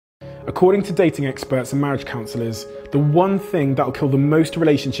According to dating experts and marriage counselors, the one thing that'll kill the most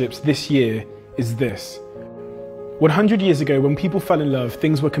relationships this year is this. 100 years ago, when people fell in love,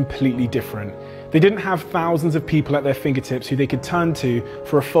 things were completely different. They didn't have thousands of people at their fingertips who they could turn to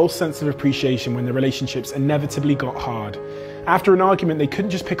for a false sense of appreciation when their relationships inevitably got hard. After an argument, they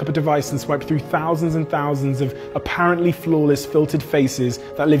couldn't just pick up a device and swipe through thousands and thousands of apparently flawless filtered faces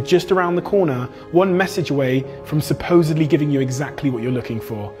that live just around the corner, one message away from supposedly giving you exactly what you're looking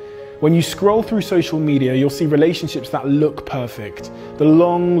for. When you scroll through social media, you'll see relationships that look perfect. The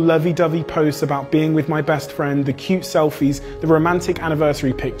long, lovey-dovey posts about being with my best friend, the cute selfies, the romantic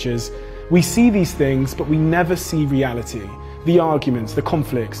anniversary pictures. We see these things, but we never see reality. The arguments, the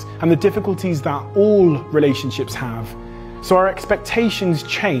conflicts, and the difficulties that all relationships have. So our expectations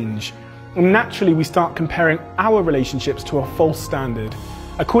change, and naturally we start comparing our relationships to a false standard.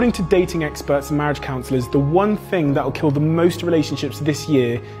 According to dating experts and marriage counselors, the one thing that will kill the most relationships this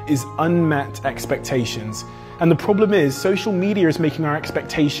year is unmet expectations. And the problem is, social media is making our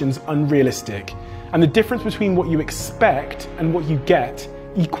expectations unrealistic. And the difference between what you expect and what you get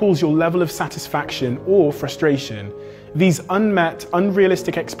equals your level of satisfaction or frustration. These unmet,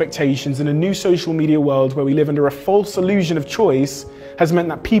 unrealistic expectations in a new social media world where we live under a false illusion of choice has meant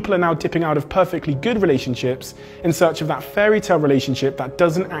that people are now dipping out of perfectly good relationships in search of that fairy tale relationship that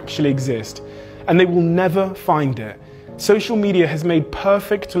doesn't actually exist, and they will never find it. Social media has made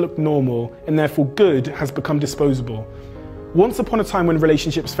perfect to look normal, and therefore good has become disposable. Once upon a time when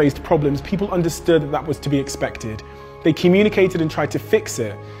relationships faced problems, people understood that that was to be expected. They communicated and tried to fix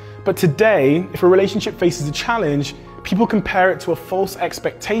it. But today, if a relationship faces a challenge, people compare it to a false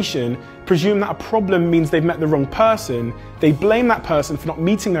expectation, presume that a problem means they've met the wrong person, they blame that person for not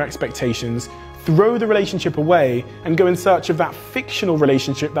meeting their expectations, throw the relationship away, and go in search of that fictional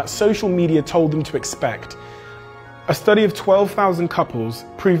relationship that social media told them to expect. A study of 12,000 couples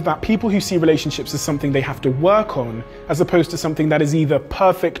proved that people who see relationships as something they have to work on, as opposed to something that is either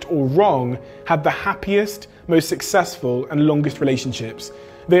perfect or wrong, had the happiest, most successful, and longest relationships.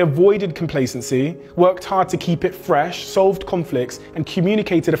 They avoided complacency, worked hard to keep it fresh, solved conflicts, and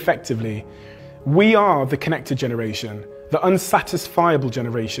communicated effectively. We are the connected generation, the unsatisfiable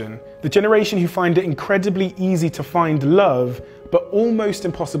generation, the generation who find it incredibly easy to find love, but almost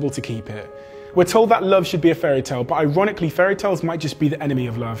impossible to keep it. We're told that love should be a fairy tale, but ironically, fairy tales might just be the enemy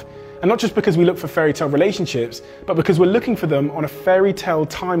of love. And not just because we look for fairy tale relationships, but because we're looking for them on a fairy tale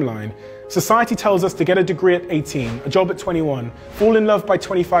timeline. Society tells us to get a degree at 18, a job at 21, fall in love by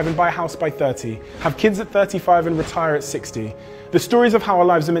 25 and buy a house by 30, have kids at 35 and retire at 60. The stories of how our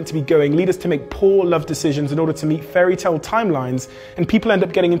lives are meant to be going lead us to make poor love decisions in order to meet fairy tale timelines, and people end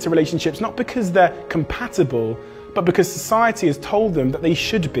up getting into relationships not because they're compatible, but because society has told them that they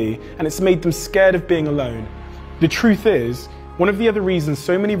should be, and it's made them scared of being alone. The truth is, one of the other reasons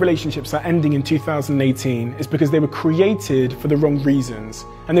so many relationships are ending in 2018 is because they were created for the wrong reasons,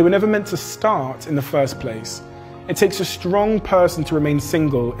 and they were never meant to start in the first place. It takes a strong person to remain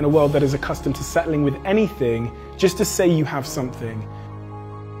single in a world that is accustomed to settling with anything just to say you have something.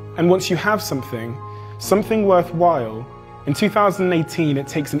 And once you have something worthwhile, in 2018 it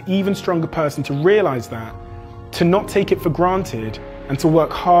takes an even stronger person to realize that, to not take it for granted, and to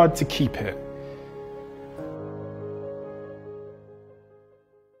work hard to keep it.